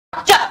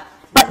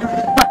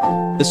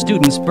The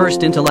students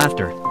burst into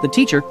laughter. The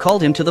teacher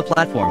called him to the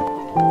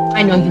platform.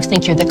 I know you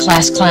think you're the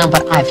class clown,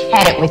 but I've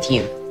had it with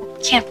you.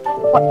 Can't.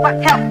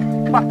 What? Help.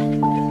 Come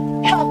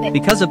on. Help it.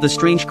 Because of the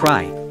strange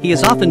cry, he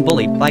is often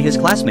bullied by his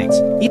classmates.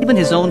 Even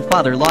his own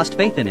father lost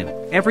faith in him.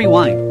 Every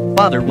whine,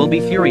 father will be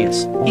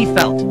furious. He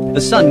felt,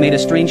 the son made a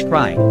strange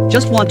cry,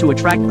 just want to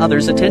attract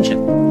others'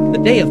 attention. The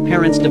day of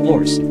parents'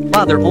 divorce,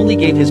 father only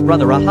gave his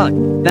brother a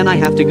hug. Then I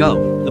have to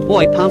go. The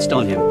boy pounced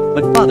on him,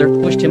 but father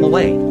pushed him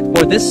away.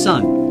 For this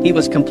son, he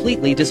was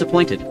completely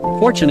disappointed.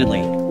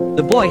 Fortunately,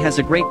 the boy has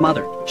a great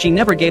mother. She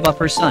never gave up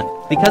her son,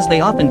 because they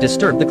often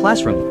disturbed the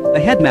classroom. The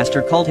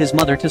headmaster called his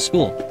mother to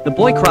school. The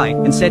boy cried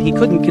and said he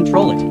couldn't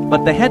control it,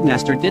 but the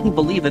headmaster didn't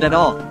believe it at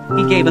all.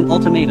 He gave an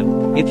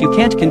ultimatum. If you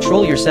can't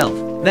control yourself,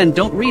 then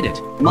don't read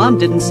it. Mom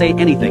didn't say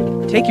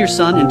anything. Take your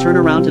son and turn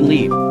around and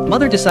leave.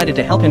 Mother decided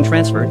to help him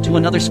transfer to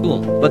another school,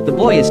 but the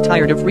boy is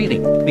tired of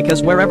reading,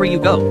 because wherever you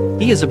go,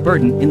 he is a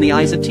burden in the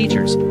eyes of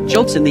teachers,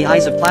 jokes in the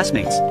eyes of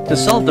classmates. To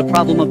solve the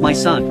problem of my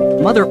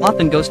son, mother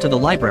often goes to the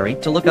library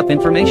to look up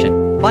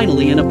information.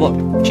 Finally, in a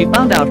book, she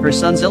found out her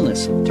son's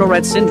illness,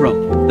 Tourette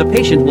syndrome. The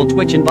patient will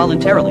twitch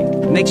involuntarily,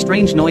 make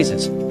strange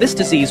noises. This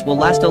disease will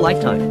last a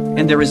lifetime,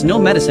 and there is no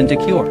medicine to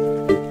cure.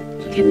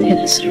 You can do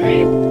this,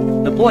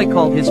 alright? The boy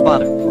called his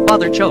father.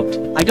 Father choked.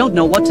 I don't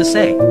know what to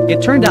say.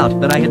 It turned out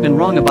that I had been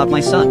wrong about my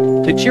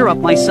son. To cheer up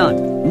my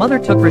son, mother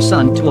took her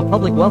son to a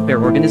public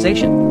welfare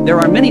organization. There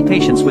are many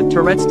patients with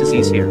Tourette's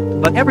disease here,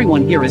 but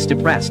everyone here is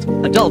depressed.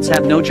 Adults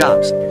have no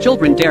jobs.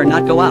 Children dare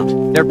not go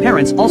out. Their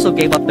parents also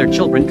gave up their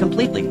children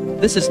completely.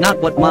 This is not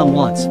what mom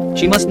wants.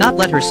 She must not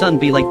let her son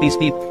be like these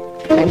people.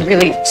 I'm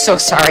really so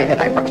sorry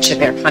that I brought you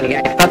there, honey.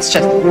 Let's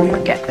just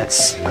forget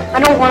this. I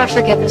don't want to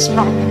forget this,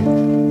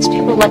 Mom. These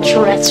people let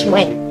Tourette's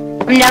win.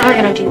 I'm never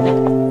gonna do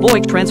that.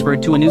 Boy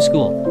transferred to a new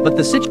school, but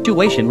the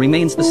situation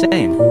remains the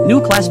same. New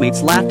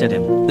classmates laughed at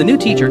him. The new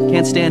teacher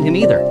can't stand him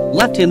either.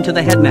 Left him to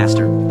the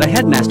headmaster. The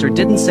headmaster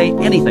didn't say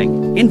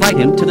anything. Invite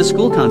him to the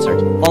school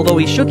concert. Although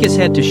he shook his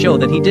head to show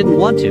that he didn't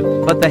want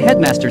to, but the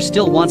headmaster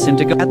still wants him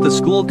to go. At the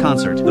school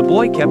concert, the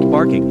boy kept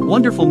barking.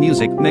 Wonderful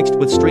music mixed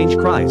with strange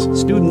cries.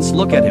 Students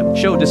look at him,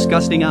 show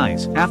disgusting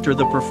eyes. After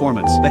the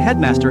performance, the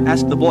headmaster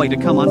asked the boy to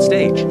come on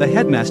stage. The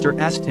headmaster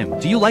asked him,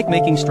 "Do you like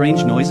making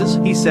strange noises?"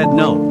 He said,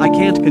 "No, I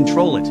can't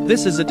control it.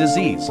 This is a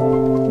disease."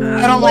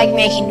 I don't like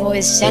making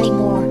noises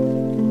anymore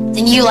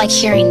than you like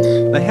hearing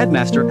them. The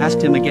headmaster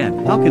asked him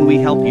again, "How can we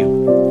help you?"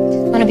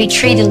 I want to be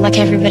treated like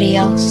everybody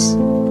else.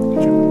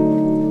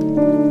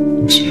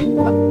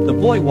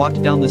 The boy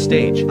walked down the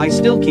stage. I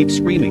still keep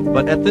screaming,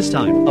 but at this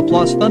time,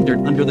 applause thundered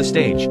under the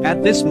stage.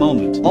 At this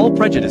moment, all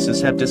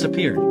prejudices have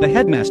disappeared. The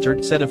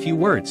headmaster said a few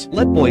words.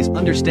 Let boys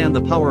understand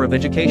the power of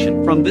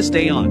education. From this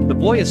day on, the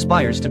boy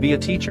aspires to be a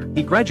teacher.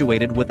 He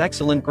graduated with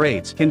excellent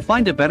grades, can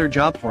find a better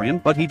job for him,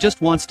 but he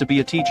just wants to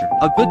be a teacher.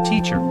 A good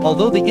teacher,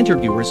 although the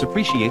interviewers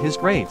appreciate his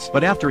grades.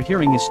 But after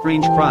hearing his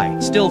strange cry,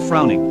 still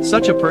frowning,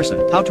 such a person,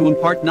 how to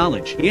impart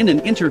knowledge? In an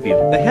interview,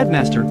 the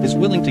headmaster is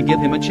willing to give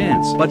him a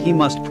chance, but he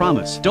must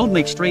promise, don't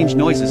make strange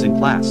noises in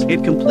class.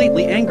 It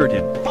completely angered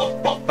him.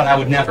 But I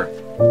would never,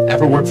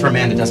 ever work for a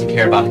man that doesn't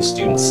care about his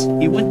students.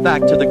 He went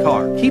back to the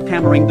car, keep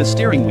hammering the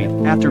steering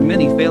wheel. After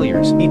many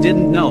failures, he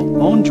didn't know.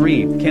 Own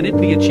dream, can it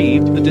be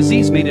achieved? The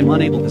disease made him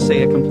unable to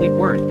say a complete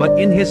word, but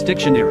in his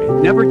dictionary,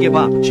 never give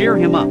up, cheer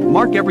him up,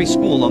 mark every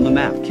school on the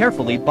map,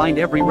 carefully bind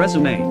every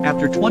resume.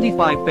 After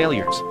 25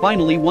 failures,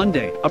 finally one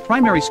day, a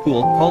primary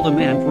school called a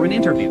man for an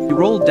interview. He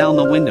rolled down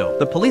the window.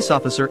 The police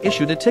officer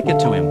issued a ticket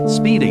to him.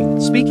 Speeding.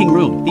 Speaking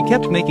room. He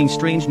kept making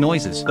strange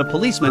noises. The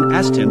policeman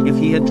asked him if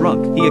he had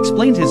drunk. He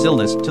explained his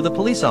illness to the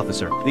police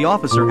officer. The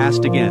officer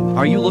asked again,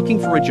 "Are you looking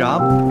for a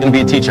job?" Gonna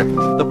be a teacher.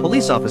 The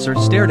police officer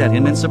stared at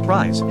him in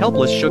surprise.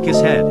 Helpless shook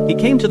his head. He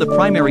came to the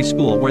primary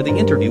school where the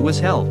interview was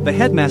held. The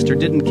headmaster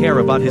didn't care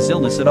about his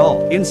illness at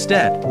all.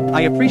 Instead,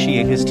 I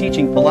appreciate his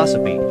teaching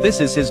philosophy. This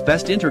is his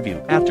best interview.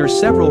 After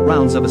several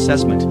rounds of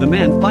assessment, the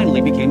man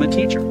finally became a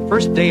teacher.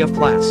 First day of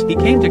class, he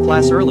came to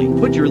class early,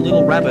 put your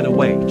little rabbit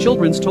away,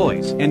 children's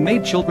toys, and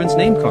made children's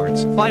name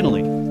cards.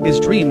 Finally, his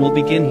dream will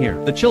begin here.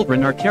 The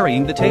children are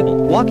carrying the table.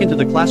 Walk into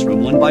the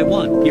classroom one by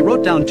one. He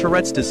wrote down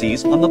Tourette's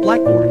disease on the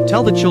blackboard.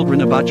 Tell the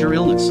children about your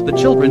illness. The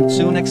children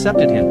soon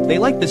accepted him. They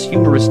liked this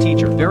humorous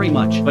teacher very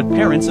much, but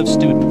parents of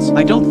students,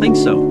 I don't think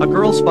so. A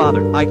girl's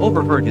father, I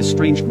overheard his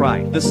strange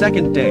cry. The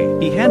second day,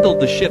 he handled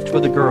the shift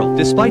with a girl,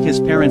 despite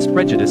his parents'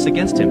 prejudice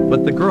against him,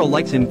 but the girl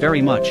likes him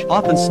very much,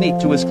 often sneak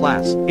to his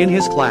class. In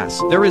his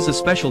class, there is a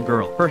special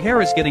girl. Her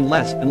hair is getting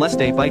less and less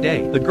day by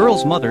day. The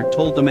girl's mother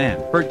told the man,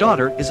 her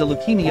daughter is a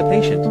leukemia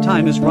patient.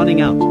 Time is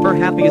running out. Her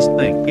happiest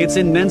thing, it's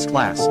in men's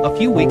class. A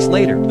few weeks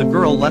later, the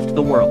girl left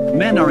the world.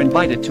 Men are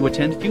invited to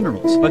attend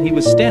funerals, but he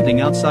was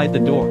standing outside the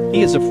door.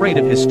 He is afraid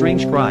of his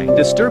strange cry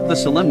disturbed the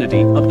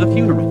solemnity of the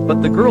funeral,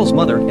 but the girl's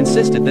mother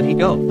insisted that he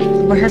go.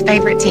 We're her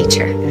favorite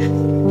teacher.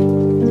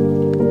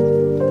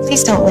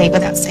 Please don't leave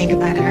without saying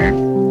goodbye to her.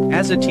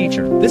 As a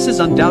teacher, this is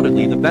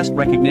undoubtedly the best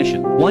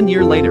recognition. 1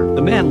 year later,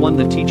 the man won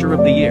the Teacher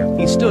of the Year.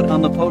 He stood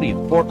on the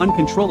podium for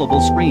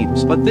uncontrollable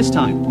screams, but this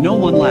time, no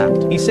one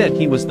laughed. He said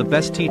he was the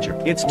best teacher.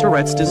 It's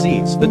Tourette's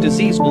disease. The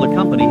disease will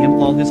accompany him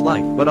all his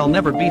life, but I'll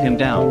never beat him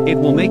down. It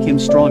will make him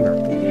stronger.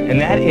 And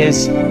that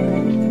is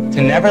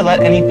to never let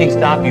anything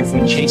stop you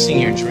from chasing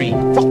your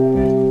dream.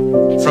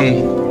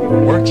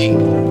 From working,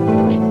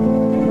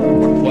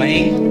 or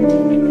playing,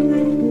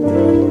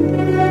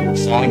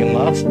 falling in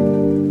love.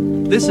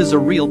 This is a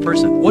real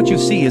person. What you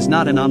see is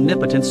not an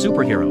omnipotent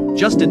superhero,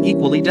 just an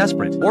equally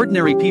desperate,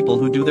 ordinary people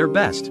who do their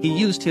best. He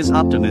used his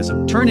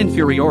optimism, turn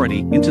inferiority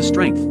into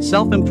strength.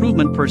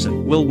 Self-improvement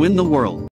person will win the world.